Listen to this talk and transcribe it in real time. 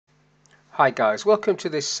Hi guys, welcome to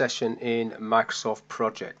this session in Microsoft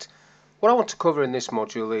Project. What I want to cover in this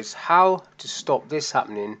module is how to stop this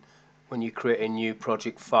happening when you create a new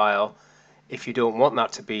project file if you don't want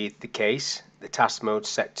that to be the case, the task mode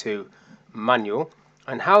set to manual,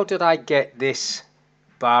 and how did I get this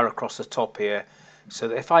bar across the top here so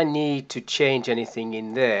that if I need to change anything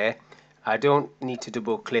in there I don't need to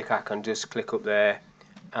double click, I can just click up there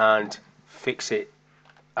and fix it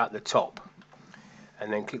at the top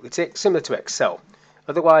and then click the tick, similar to Excel.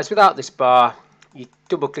 Otherwise, without this bar, you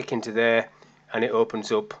double click into there and it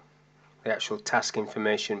opens up the actual task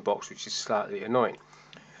information box, which is slightly annoying.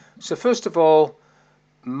 So first of all,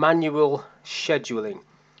 manual scheduling.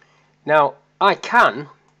 Now I can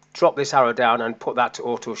drop this arrow down and put that to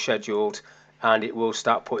auto scheduled and it will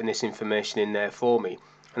start putting this information in there for me,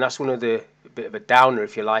 and that's one of the bit of a downer,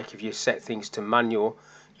 if you like. If you set things to manual,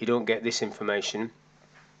 you don't get this information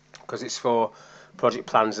because it's for project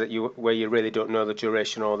plans that where you really don't know the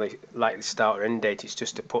duration or the likely start or end date. It's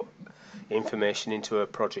just to put information into a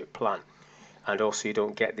project plan, and also you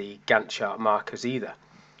don't get the Gantt chart markers either.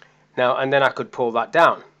 Now and then I could pull that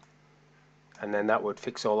down and then that would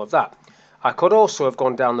fix all of that. I could also have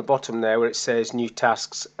gone down the bottom there where it says new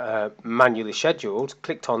tasks manually scheduled,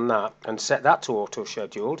 clicked on that and set that to auto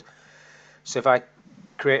scheduled. So if I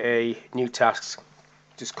create a new task,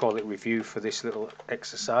 just call it review for this little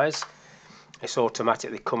exercise, it's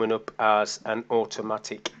automatically coming up as an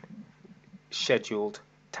automatic scheduled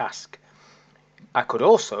task. I could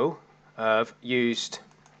also have used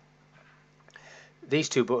these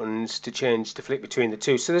two buttons to change to flick between the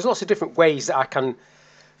two. So there's lots of different ways that I can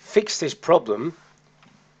fix this problem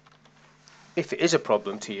if it is a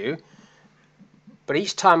problem to you. But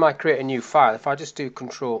each time I create a new file, if I just do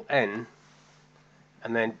Control N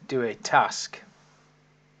and then do a task,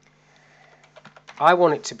 I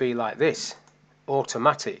want it to be like this,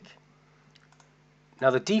 automatic. Now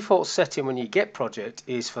the default setting when you get project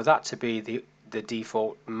is for that to be the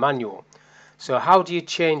default manual. So how do you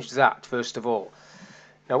change that first of all?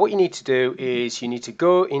 Now what you need to do is you need to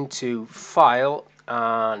go into File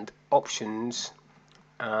and Options,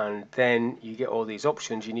 and then you get all these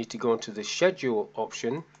options. You need to go into the Schedule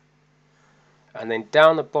option, and then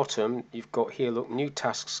down the bottom you've got here, look, New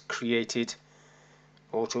Tasks Created,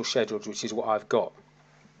 Auto Scheduled, which is what I've got.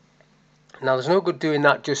 Now there's no good doing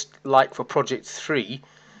that just like for project 3,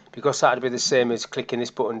 because that would be the same as clicking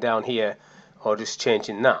this button down here or just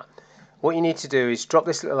changing that. What you need to do is drop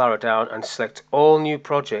this little arrow down and select all new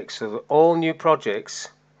projects, so that all new projects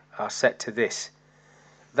are set to this.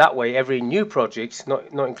 That way every new project, not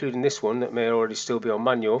including this one that may already still be on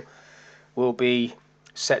manual, will be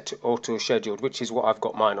set to auto scheduled, which is what I've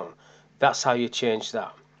got mine on. That's how you change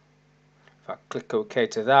that. If I click OK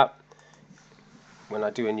to that, when I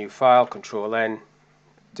do a new file, Control N,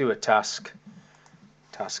 do a task,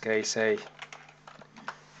 task A, say,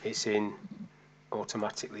 it's in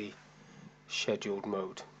automatically scheduled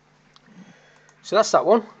mode. So that's that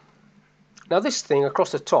one. Now this thing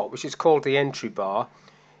across the top, which is called the entry bar,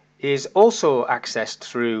 is also accessed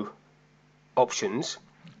through options.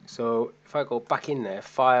 So if I go back in there,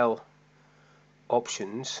 File,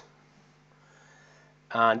 Options,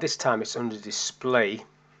 and this time it's under Display,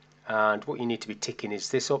 and what you need to be ticking is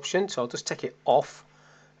this option. So I'll just take it off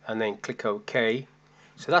and then click OK.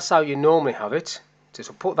 So that's how you normally have it.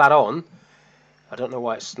 So put that on. I don't know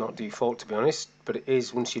why it's not default, to be honest, but it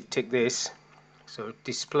is once you've ticked this. So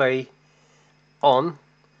display on,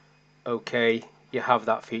 OK, you have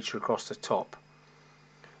that feature across the top.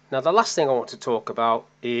 Now the last thing I want to talk about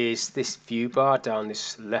is this view bar down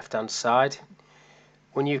this left hand side.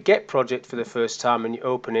 When you get project for the first time and you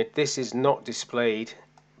open it, this is not displayed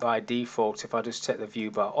by default. If I just take the view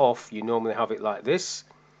bar off, you normally have it like this.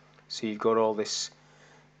 So you've got all this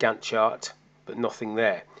Gantt chart but nothing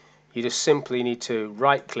there. You just simply need to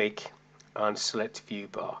right click and select view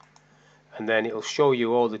bar, and then it'll show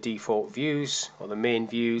you all the default views or the main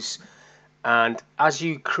views, and as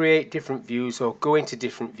you create different views or go into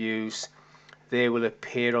different views, they will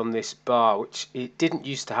appear on this bar, which it didn't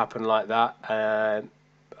used to happen like that.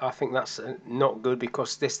 I think that's not good,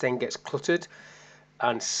 because this then gets cluttered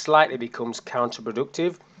and slightly becomes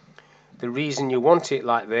counterproductive. The reason you want it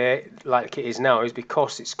like it is now, is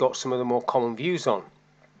because it's got some of the more common views on,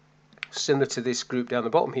 similar to this group down the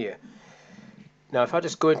bottom here. Now if I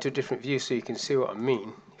just go into a different view so you can see what I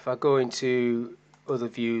mean, if I go into other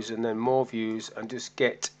views and then more views and just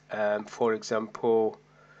get for example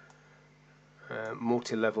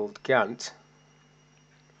multi-leveled Gantt,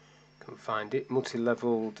 can find it,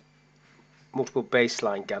 multi-leveled multiple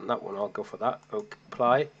baseline Gantt, that one, I'll go for that.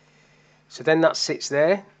 Apply. So then that sits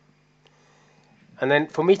there, And then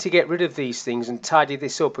for me to get rid of these things and tidy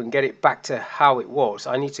this up and get it back to how it was,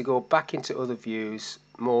 I need to go back into other views,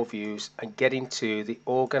 more views, and get into the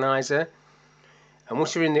organizer. And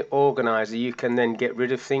once you're in the organizer, you can then get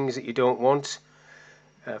rid of things that you don't want.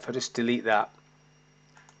 If I just delete that,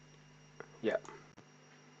 yeah.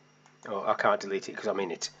 Oh, I can't delete it because I'm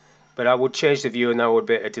in it. But I would change the view and I would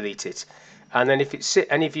better delete it. And then if it's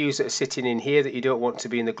any views that are sitting in here that you don't want to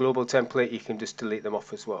be in the global template, you can just delete them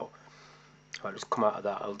off as well. I'll just come out of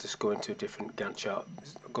that. I'll just go into a different Gantt chart.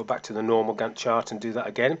 Go back to the normal Gantt chart and do that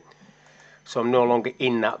again. So I'm no longer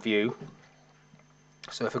in that view.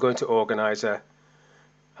 So if I go into organizer,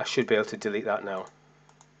 I should be able to delete that now.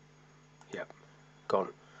 Yep, gone.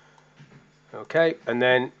 Okay, and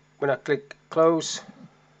then when I click close,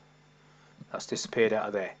 that's disappeared out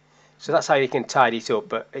of there. So that's how you can tidy it up.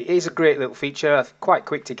 But it is a great little feature, quite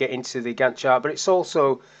quick to get into the Gantt chart, but it's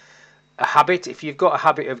also a habit. If you've got a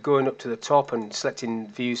habit of going up to the top and selecting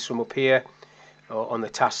views from up here or on the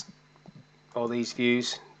task, all these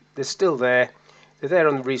views, they're still there. They're there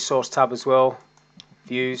on the resource tab as well,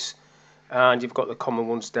 views, and you've got the common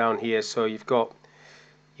ones down here. So you've got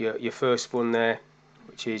your first one there,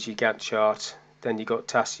 which is your Gantt chart. Then you've got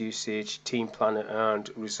task usage, team planner, and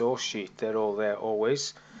resource sheet. They're all there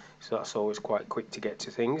always, so that's always quite quick to get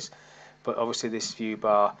to things. But obviously this view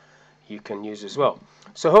bar you can use as well.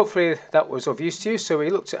 So hopefully that was of use to you. So we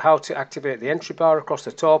looked at how to activate the entry bar across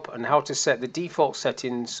the top and how to set the default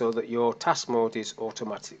settings so that your task mode is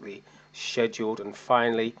automatically scheduled. And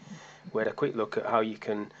finally we had a quick look at how you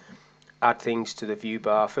can add things to the view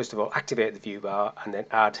bar. First of all, activate the view bar and then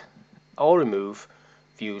add or remove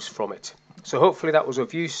views from it. So hopefully that was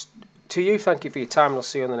of use to you. Thank you for your time and I'll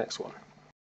see you on the next one.